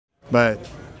But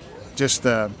just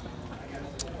I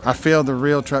feel the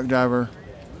real truck driver,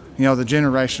 the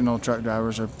generational truck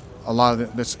drivers are a lot of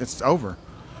it. It's over,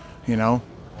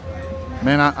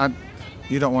 Man,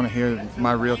 you don't want to hear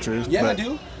my real truth. Yeah, but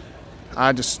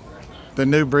I do. The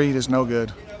new breed is no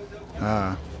good.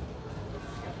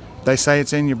 They say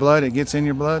it's in your blood, it gets in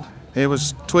your blood. It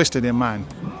was twisted in mine.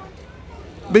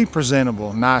 Be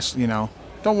presentable, nice,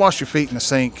 Don't wash your feet in the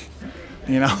sink,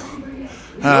 I know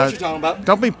what you're talking about.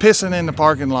 Don't be pissing in the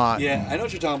parking lot. Yeah, I know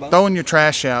what you're talking about. Throwing your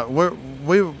trash out.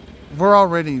 We're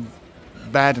already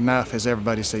bad enough as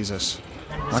everybody sees us.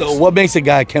 So what makes a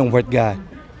guy a Kenworth guy?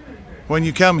 When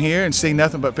you come here and see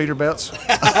nothing but Peterbilts.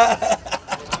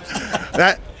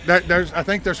 I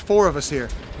think there's 4 of us here.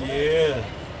 Yeah.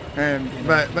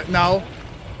 But no,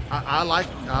 I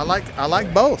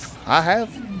like both. I have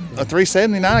a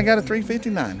 379. I got a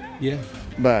 359. Yeah.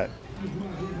 But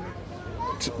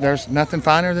there's nothing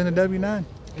finer than a W9.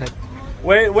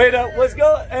 Wait up. Let's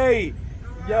go. Hey,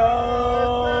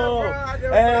 yo.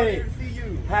 Hey.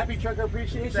 Happy Trucker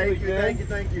Appreciation Week, man.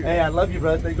 Thank you. Hey, I love you,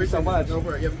 brother. Thank you so much.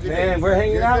 Man, we're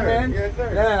hanging out, man.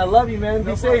 Man, I love you, man.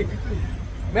 Be safe.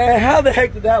 Man, how the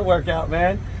heck did that work out,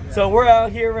 man? So we're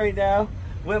out here right now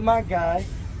with my guy.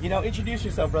 Introduce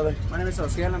yourself, brother. My name is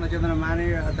Oscar. I'm a general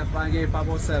manager at the Flying Gate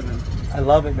 507. I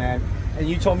love it, man. And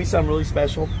you told me something really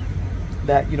special,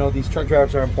 that these truck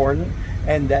drivers are important,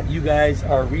 and that you guys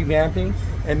are revamping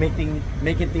and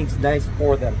making things nice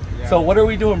for them. Yeah. So what are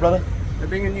we doing, brother? They're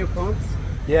bringing new pumps.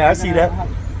 Yeah, I see that.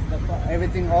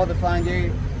 Everything, all the Flying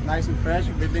Gate, nice and fresh.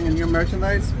 We're bringing new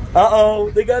merchandise.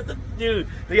 They got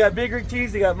they got Big Rig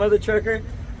Tees, they got Mutha Trucker.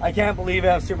 I can't believe it.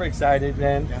 I'm super excited,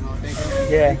 man. Yeah, no, thank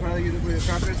you. Yeah. Thank you for all you do with the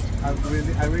truckers.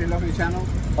 I really love your channel.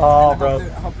 Oh, and bro. I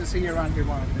hope to see you around here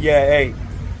more. Yeah, hey.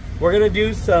 We're going to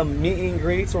do some meet and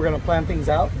greets. We're going to plan things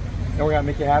out, and we're going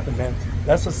to make it happen, man.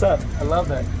 That's what's up. I love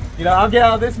that. I'll get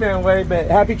out of this man way, but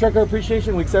happy Trucker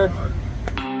Appreciation Week, sir.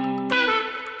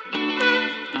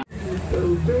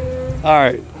 All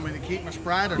right. Want me to keep my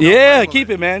Sprite? Or yeah,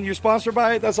 keep it, man. You're sponsored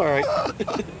by it. That's all right.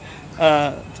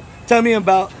 Tell me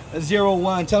about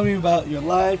 01. Tell me about your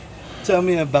life. Tell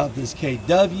me about this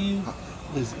KW.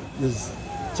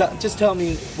 Just tell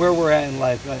me where we're at in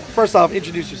life. First off,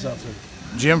 introduce yourself, sir.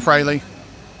 Jim Fraley.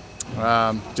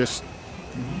 Just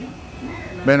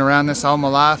been around this all my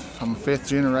life. I'm a 5th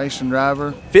generation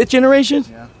driver. 5th generation?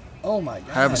 Yeah. Oh my God.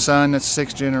 I have a son that's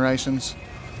 6 generations.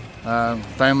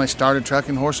 Family started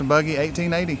trucking horse and buggy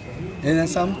 1880. Isn't that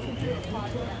something?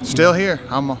 Still here.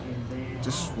 I'm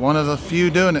just one of the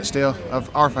few doing it still of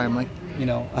our family.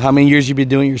 How many years you been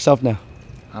doing it yourself now?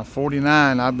 I'm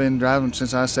 49. I've been driving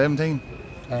since I was 17.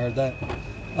 I heard that.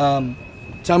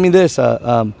 Tell me this.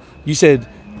 You said,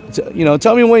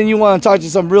 tell me when you want to talk to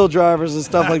some real drivers and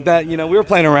stuff like that. We were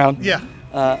playing around. Yeah.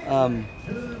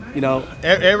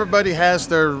 Everybody has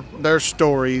their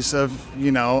stories of,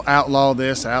 outlaw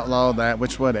this, outlaw that,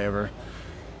 which whatever.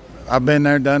 I've been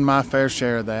there, done my fair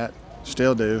share of that.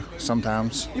 Still do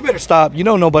sometimes. You better stop.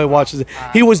 Nobody watches it.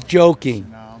 He was joking.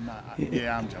 No, I'm not.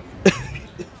 Yeah, I'm joking.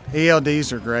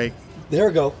 ELDs are great. There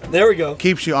we go. There we go.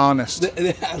 Keeps you honest.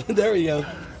 There we go.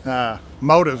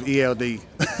 Motive ELD. You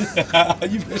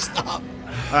better stop.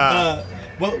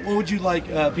 What would you like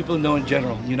people to know in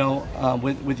general?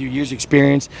 With your years'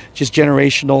 experience, just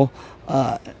generational,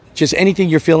 just anything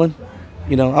you're feeling.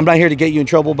 I'm not here to get you in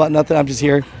trouble about nothing. I'm just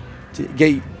here to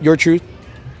get your truth.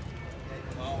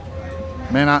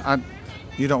 Man,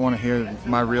 you don't want to hear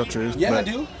my real truth. Yeah, but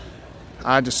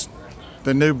I do.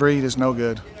 The new breed is no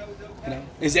good.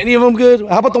 Is any of them good?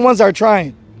 How about the ones that are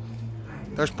trying?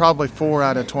 There's probably 4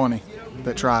 out of 20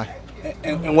 that try.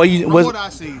 And what I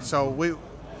see, so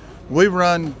we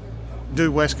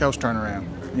do West Coast turnaround.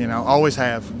 Always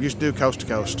have. Used to do coast to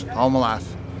coast all my life.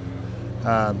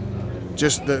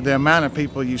 Just the amount of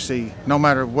people you see, no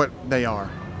matter what they are,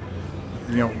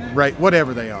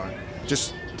 whatever they are,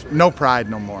 just no pride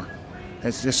no more.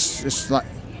 It's like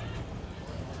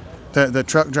the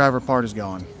truck driver part is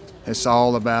gone. It's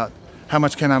all about how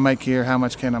much can I make here, how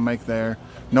much can I make there.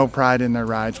 No pride in their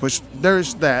rides, which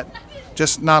there's that,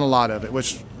 just not a lot of it,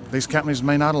 which these companies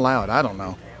may not allow it. I don't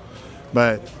know.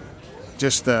 But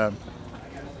just I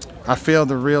feel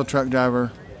the real truck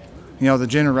driver, the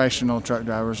generational truck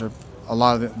drivers are a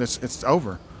lot of it. It's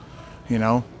over.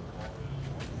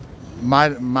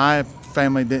 My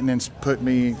family didn't put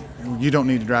me. You don't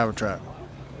need to drive a truck.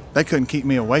 They couldn't keep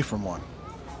me away from one.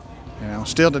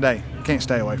 Still today, can't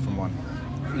stay away from one.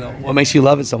 What makes you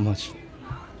love it so much?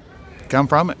 Come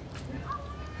from it.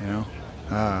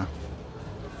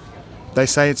 They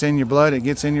say it's in your blood, it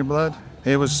gets in your blood.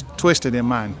 It was twisted in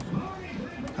mine,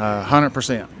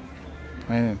 100%.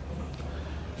 And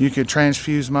You could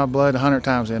transfuse my blood 100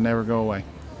 times, it'll never go away.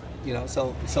 You know,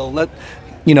 so let,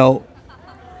 you know,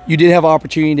 you did have an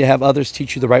opportunity to have others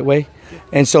teach you the right way.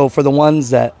 And so for the ones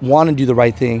that want to do the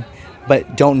right thing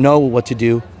but don't know what to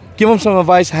do, give them some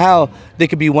advice how they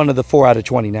could be one of the 4 out of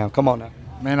 20 now. Come on now.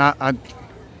 Man, I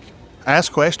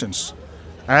ask questions.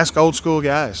 Ask old school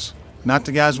guys, not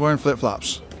the guys wearing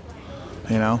flip-flops.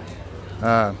 You know,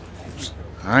 I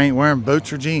ain't wearing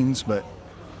boots or jeans, but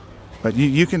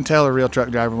you can tell a real truck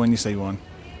driver when you see one.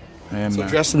 And So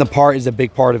dressing the part is a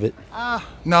big part of it.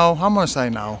 no, I'm gonna say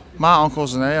no. My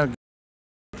uncles and they'll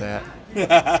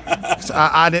that. So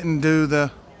I didn't do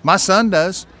the. My son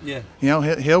does. Yeah. You know,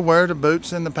 he'll wear the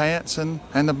boots and the pants and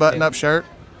the button-up shirt.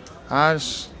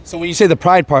 So when you say the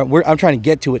pride part, I'm trying to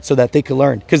get to it so that they can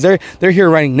learn, because they're here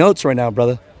writing notes right now,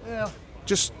 brother. Yeah,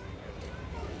 just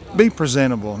be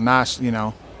presentable, nice. You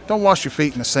know, don't wash your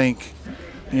feet in the sink.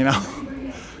 You know.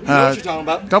 You know what you're talking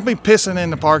about. Don't be pissing in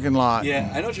the parking lot.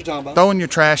 Yeah, I know what you're talking about. Throwing your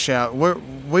trash out.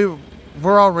 We're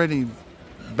already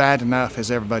bad enough as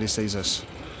everybody sees us.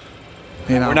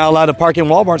 You know, We're not allowed to park in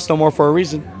Walmarts no more for a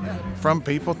reason. from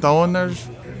people throwing their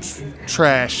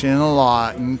trash in a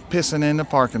lot and pissing in the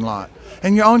parking lot,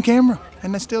 and you're on camera,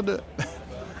 and they still do it.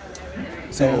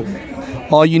 So,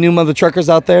 all you new mother truckers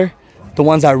out there, the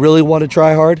ones that really want to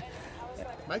try hard,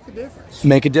 Make a difference.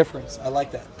 make a difference. I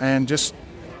like that. And just,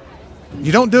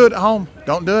 you don't do it at home.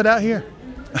 Don't do it out here.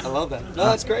 I love that. No,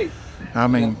 that's great. I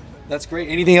mean, That's great.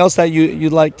 Anything else that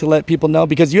you'd like to let people know?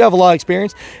 Because you have a lot of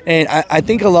experience, and I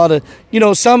think a lot of, you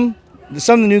know, some of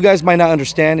the new guys might not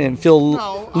understand and feel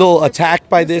a little attacked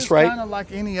by this, right? Kind of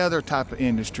like any other type of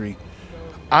industry.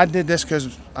 I did this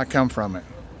because I come from it.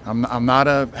 I'm not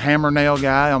a hammer nail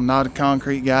guy. I'm not a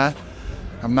concrete guy.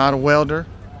 I'm not a welder.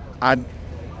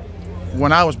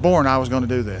 When I was born, I was going to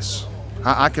do this.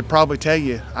 I could probably tell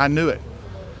you I knew it.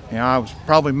 You know, I was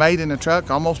probably made in a truck,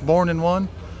 almost born in one,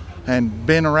 and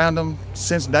been around them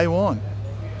since day one.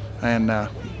 And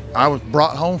I was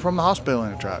brought home from the hospital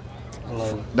in a truck. I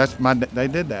love it. They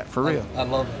did that for real. I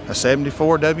love it. A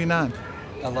 74 W9.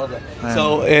 I love that.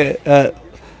 So,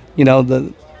 you know,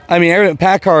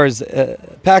 PACCAR's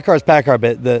PACCAR,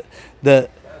 but the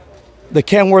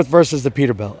Kenworth versus the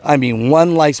Peterbilt. I mean,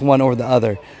 one likes one over the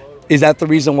other. Is that the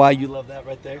reason why you love that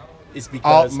right there? It's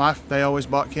because They always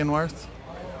bought Kenworth,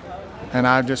 and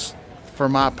I just, for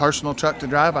my personal truck to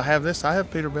drive, I have this. I have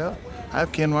Peterbilt. I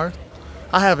have Kenworth.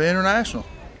 I have an International.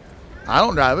 I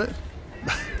don't drive it,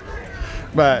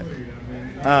 but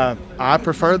I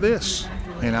prefer this.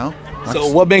 You know.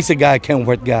 So what makes a guy a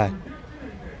Kenworth guy?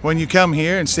 When you come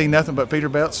here and see nothing but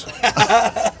Peterbilts.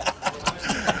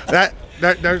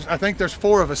 I think there's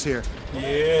 4 of us here.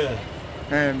 Yeah.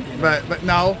 And but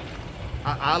no,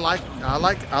 I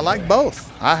like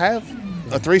both. I have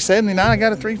a 379. I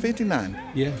got a 359.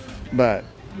 Yeah. But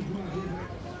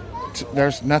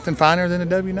there's nothing finer than a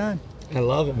W9. I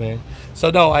love it, man.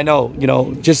 So no, I know, you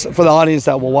know, just for the audience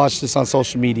that will watch this on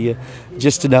social media,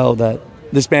 just to know that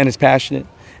this man is passionate,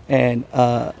 and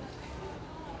I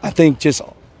think just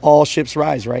all ships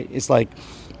rise, right? It's like,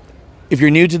 if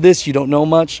you're new to this, you don't know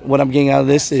much. What I'm getting out of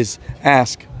this is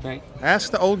ask. Right.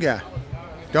 Ask the old guy.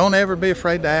 Don't ever be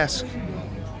afraid to ask.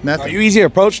 Nothing. Are you easy to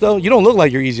approach though? You don't look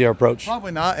like you're easy to approach.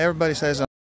 Probably not. Everybody says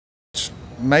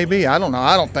maybe. I don't know.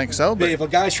 I don't think so. But if a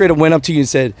guy straight up went up to you and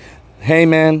said, "Hey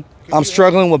man, I'm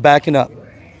struggling with backing up,"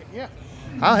 yeah,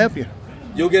 I'll help you.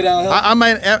 You'll get out. I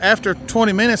mean, after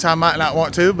 20 minutes, I might not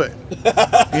want to, but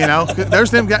you know, there's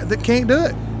them guys that can't do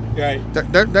it. Right.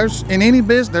 There's in any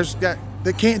business, there's guys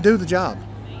that can't do the job.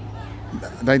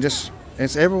 They just,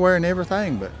 it's everywhere and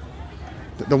everything, but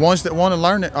the ones that want to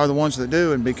learn it are the ones that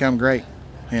do and become great.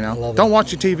 You know, don't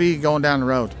watch your TV going down the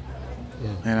road. Yeah.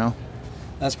 You know.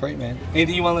 That's great, man.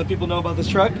 Anything you want to let people know about this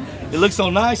truck? It looks so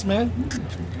nice, man.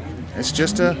 It's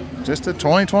just a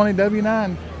 2020 W9.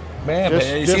 Man, but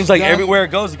it seems like everywhere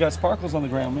it goes, it got sparkles on the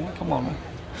ground, man. Come on, man.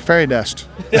 Fairy dust.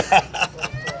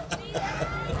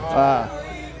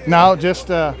 No, just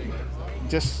a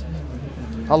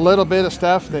little bit of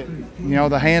stuff that, you know,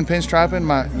 the hand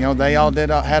pinstriping. They all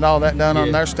had all that done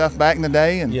on their stuff back in the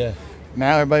day, and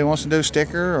now everybody wants to do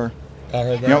sticker, or I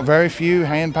heard that. very few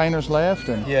hand painters left,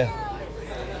 and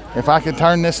if I could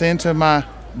turn this into my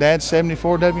dad's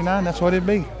 74 W9, that's what it'd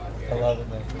be. I love it,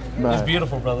 man. It's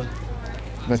beautiful, brother.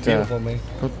 It's beautiful, man.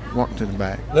 Let's walk to the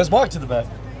back. Let's walk to the back.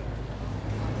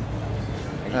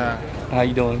 How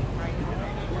you doing?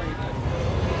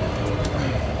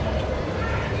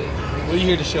 What are you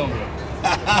here to show me?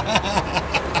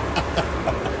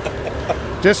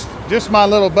 Just my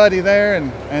little buddy there,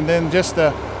 and then this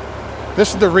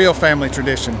is the real family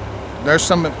tradition. There's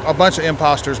a bunch of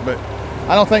imposters, but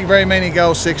I don't think very many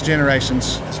go 6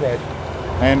 generations. That's right.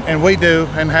 And we do,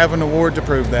 and have an award to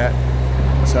prove that.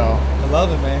 So I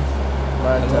love it, man.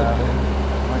 But I love it,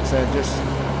 man. like I said, just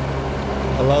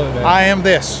I love it, man. I am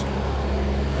this.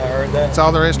 I heard that. That's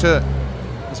all there is to it.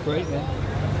 That's great, man.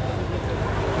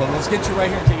 Well, let's get you right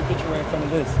here and take a picture right in front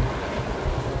of this.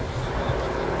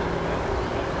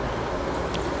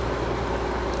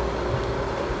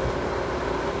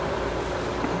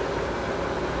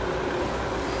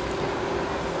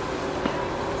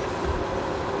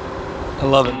 I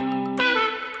love it.